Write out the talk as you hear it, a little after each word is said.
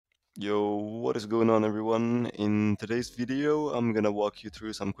Yo, what is going on everyone? In today's video, I'm gonna walk you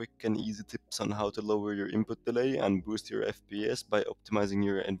through some quick and easy tips on how to lower your input delay and boost your FPS by optimizing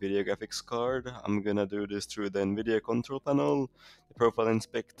your NVIDIA graphics card. I'm gonna do this through the NVIDIA control panel, the profile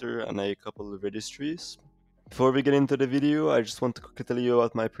inspector, and a couple of registries. Before we get into the video, I just want to quickly tell you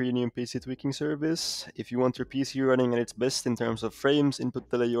about my premium PC tweaking service. If you want your PC running at its best in terms of frames, input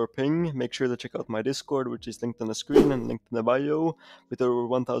delay, or ping, make sure to check out my Discord, which is linked on the screen and linked in the bio, with over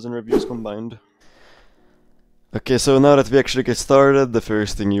 1000 reviews combined. Okay, so now that we actually get started, the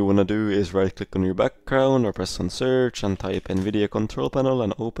first thing you want to do is right click on your background or press on search and type NVIDIA control panel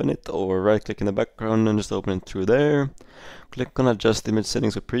and open it, or right click in the background and just open it through there. Click on adjust image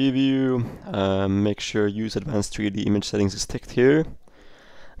settings or preview, make sure use advanced 3D image settings is ticked here.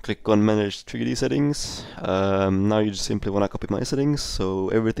 Click on manage 3D settings. Now you just simply want to copy my settings, so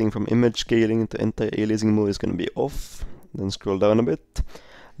everything from image scaling to anti-aliasing mode is going to be off. Then scroll down a bit.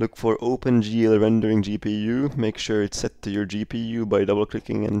 Look for OpenGL rendering GPU. Make sure it's set to your GPU by double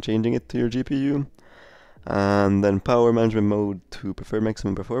clicking and changing it to your GPU. And then power management mode to prefer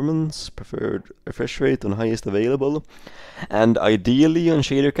maximum performance, preferred refresh rate on highest available, and ideally on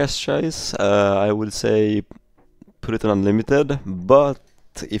shader cache size, I would say put it on unlimited, but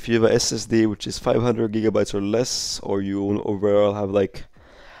if you have a SSD which is 500 gigabytes or less, or you overall have like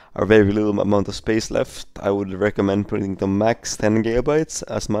a very little amount of space left, I would recommend putting the max 10 gigabytes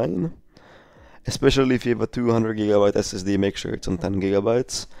as mine. Especially if you have a 200 gigabyte SSD, make sure it's on 10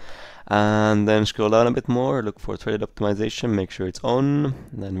 gigabytes. And then scroll down a bit more, look for thread optimization, make sure it's on,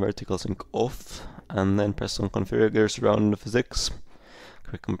 then vertical sync off, and then press on configure surround physics.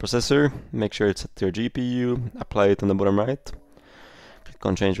 Click on processor, make sure it's set to your GPU, apply it on the bottom right. Click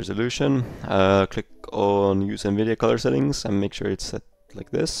on change resolution, click on use NVIDIA color settings and make sure it's set like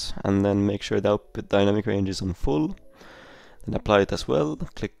this, and then make sure the output dynamic range is on full. Then apply it as well.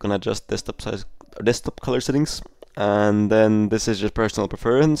 Click on adjust desktop size, desktop color settings, and then this is just personal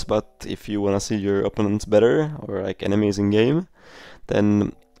preference, but if you want to see your opponents better or like enemies in game,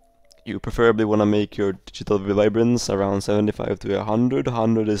 then you preferably want to make your digital vibrance around 75 to 100.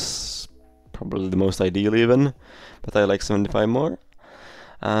 100 is probably the most ideal even, but I like 75 more.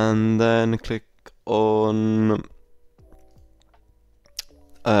 And then click on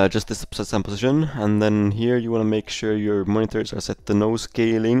just this set position, and then here you want to make sure your monitors are set to no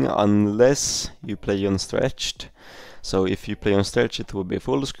scaling unless you play on stretched. So if you play on stretched, it will be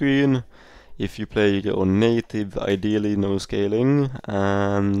full screen. If you play on native, ideally no scaling,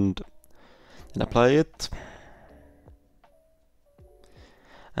 and then apply it.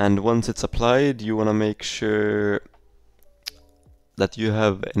 And once it's applied, you want to make sure that you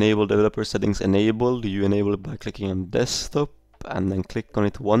have enabled developer settings enabled. You enable it by clicking on desktop and then click on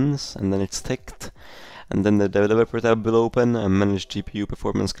it once, and then it's ticked, and then the developer tab will open and manage GPU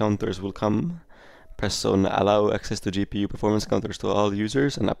performance counters will come. Press on allow access to GPU performance counters to all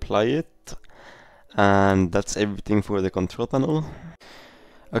users and apply it, and that's everything for the control panel.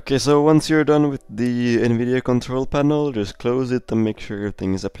 Okay, so once you're done with the NVIDIA control panel, just close it and make sure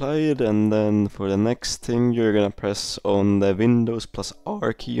everything is applied, and then for the next thing you're gonna press on the Windows plus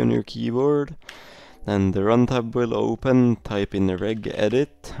R key on your keyboard. Then the run tab will open, type in the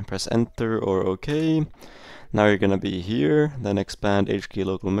regedit, press enter or OK. Now you're gonna be here, then expand HK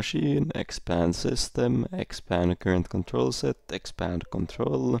local machine, expand system, expand current control set, expand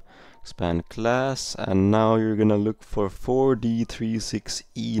control, expand class, and now you're gonna look for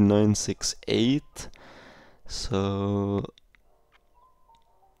 4D36E968. So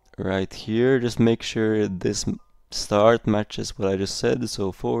right here, just make sure this start matches what I just said,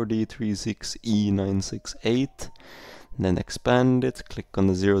 so 4D36E968, then expand it, click on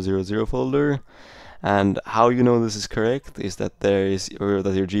the 000 folder, and how you know this is correct is that there is, or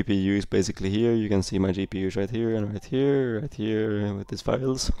that your GPU is basically here. You can see my GPU is right here and right here, right here with these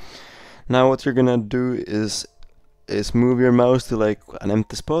files. Now what you're gonna do is move your mouse to like an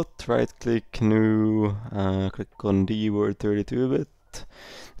empty spot, right click, new, click on dword 32-bit.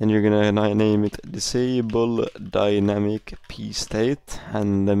 Then you're gonna name it disable dynamic p state,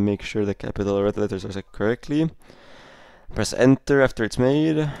 and then make sure the capital red letters are set correctly. Press enter after it's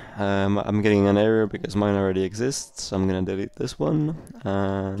made. I'm getting an error because mine already exists, so I'm gonna delete this one,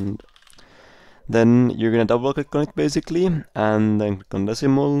 and then you're gonna double click on it basically, and then click on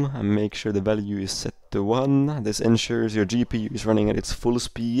decimal and make sure the value is set to 1. This ensures your GPU is running at its full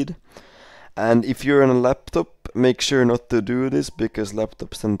speed. And if you're on a laptop, make sure not to do this because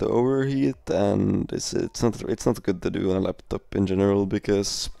laptops tend to overheat, and it's not good to do on a laptop in general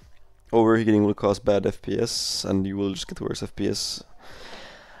because overheating will cause bad FPS and you will just get worse FPS.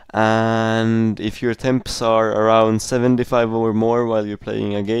 And if your temps are around 75 or more while you're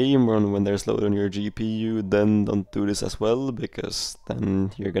playing a game, or when there's load on your GPU, then don't do this as well, because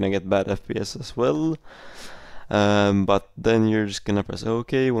then you're gonna get bad FPS as well. But then you're just gonna press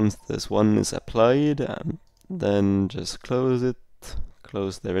OK once this one is applied, and then just close it,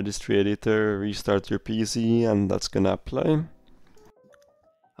 close the registry editor, restart your PC, and that's gonna apply.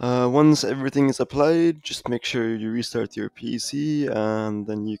 Once everything is applied, just make sure you restart your PC, and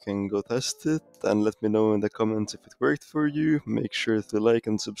then you can go test it and let me know in the comments if it worked for you. Make sure to like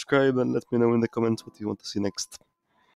and subscribe, and let me know in the comments what you want to see next.